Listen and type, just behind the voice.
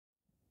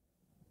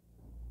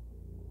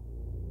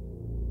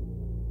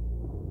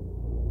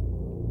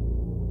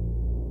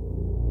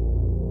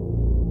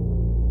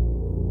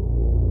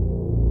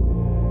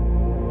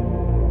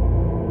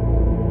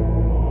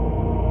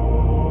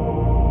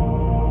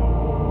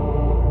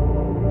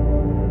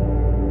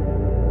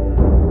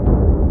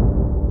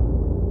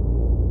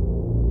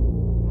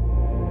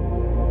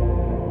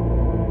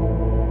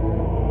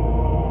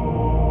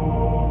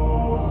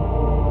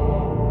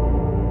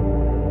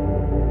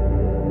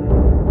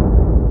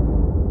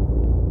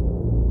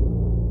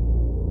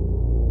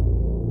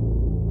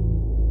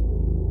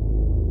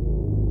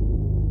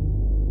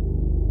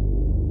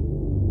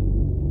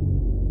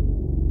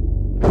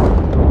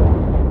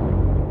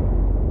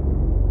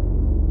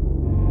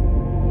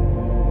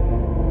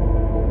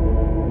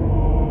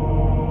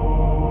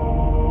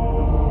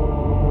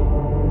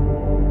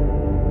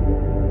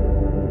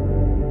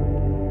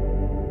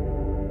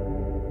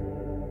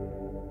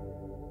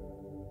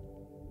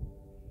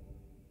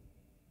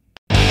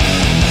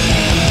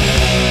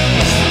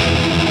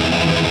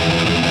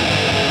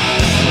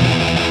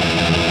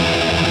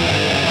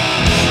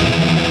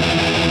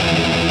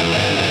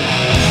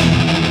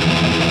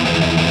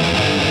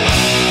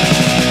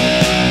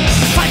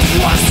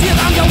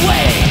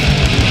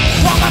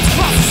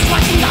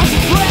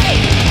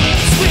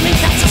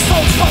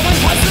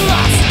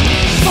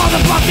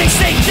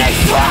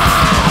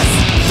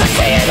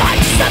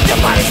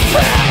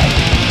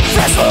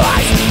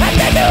Merciless, and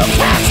then you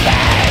catch me.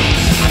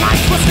 My mind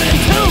twisted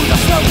into the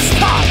flow's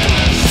cut.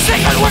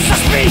 Sacred words to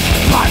speak,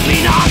 but me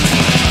not.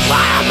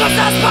 My am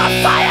possessed by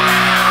fire.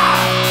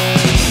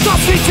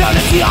 Thoughts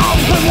eternity all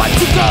when what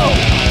to go.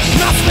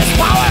 Merciless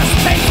powers,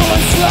 painful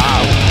and slow.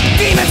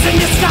 Demons in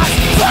disguise,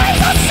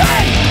 flames of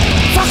sin.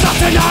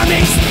 Forgotten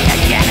armies,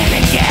 again and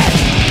again.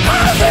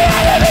 I'm the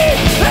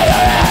enemy, and the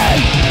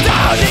end.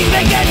 Downing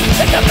begins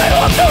in the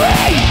middle of the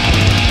ring.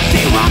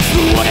 They walk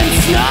through wood and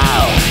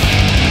snow.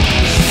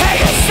 Hey,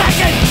 a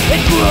second,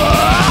 it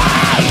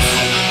grows.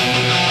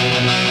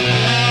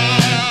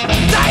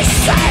 They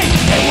say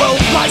it will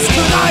rise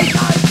tonight.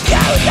 You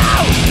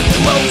know it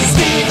will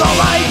steal the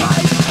light.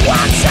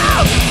 Watch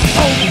out,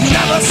 hope you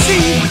never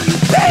see.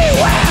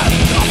 Beware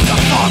of the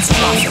false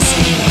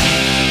prophecy.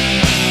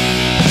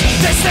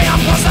 They say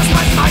I'm possessed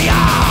by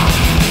fire,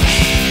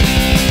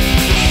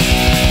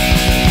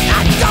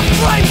 and the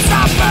flames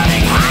are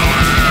burning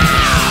higher.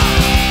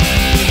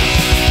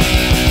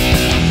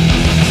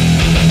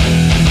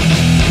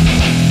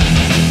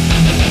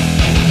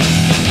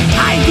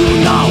 I do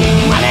know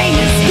my name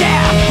is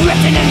there,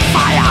 written in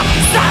fire.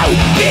 So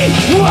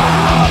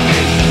beware.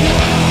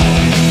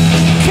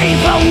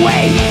 Keep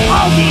away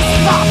all these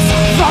thoughts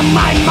from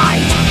my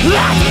mind.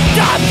 Let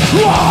them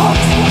walk.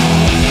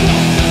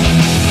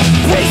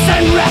 Peace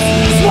and rest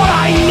is what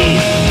I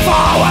need. For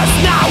hours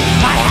now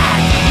I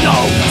had no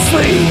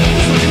sleep.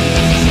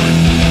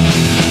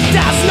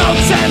 There's no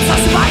chance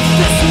of life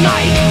this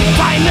night.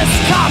 Time has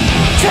come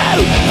to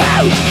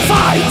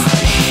fight.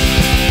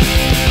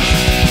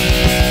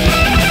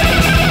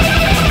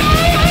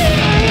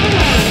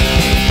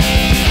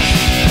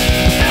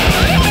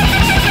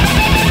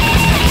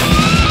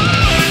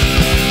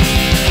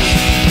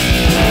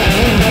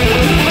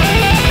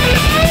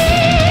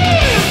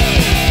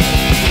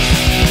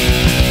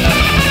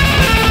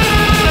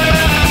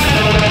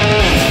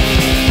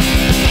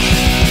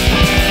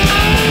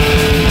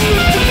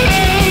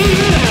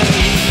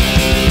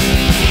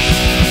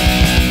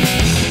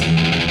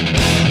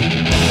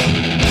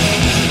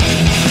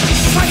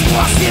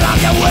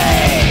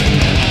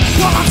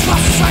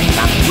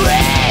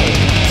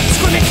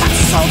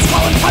 Souls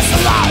calling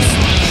Merciless.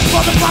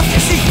 For the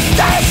prophecy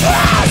that is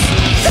lost.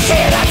 The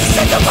key that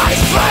set the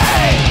body's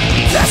free.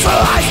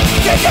 Merciless,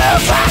 did you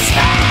catch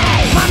me?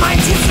 My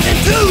mind twisted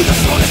into the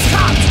shortest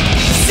cut.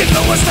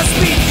 Signal was the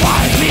speed,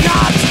 quiet me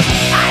not.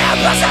 I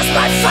am possessed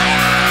by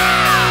fire.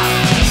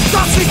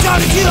 Thoughts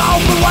eternity,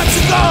 open wide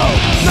to go.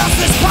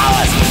 Merciless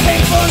powers,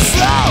 painful and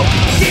slow.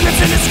 Demons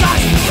in the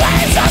skies,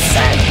 flames of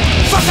sin.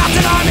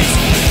 Forgotten armies,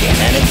 again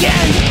and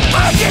again.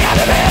 I'm the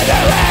enemy in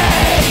the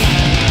ring.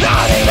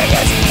 Nothing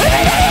begins in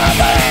the middle of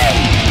the ring.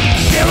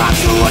 They run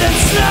through wood and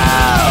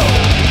snow.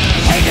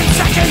 Hate in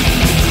second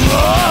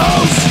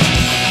grows.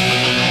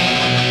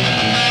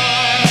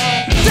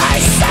 They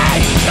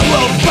say it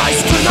will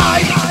rise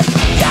tonight.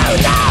 You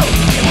know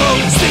it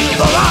will steal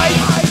the light.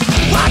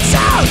 Watch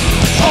out,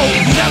 hope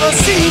you never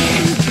see.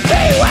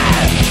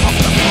 Beware of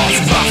the false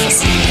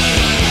prophecy.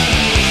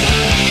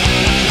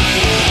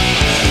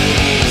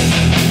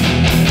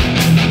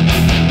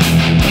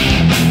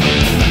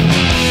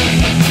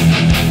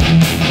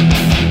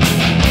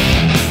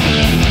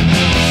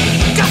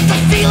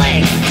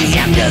 The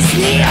end is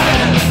near.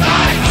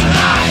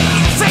 Tonight.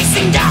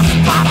 Facing death,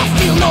 but I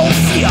feel no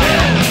fear.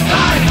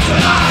 Tonight.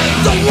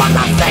 The one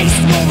I face,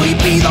 will he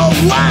be the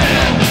one?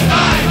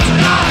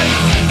 Tonight.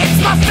 It's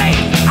my fate,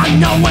 I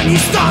know when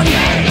he's done.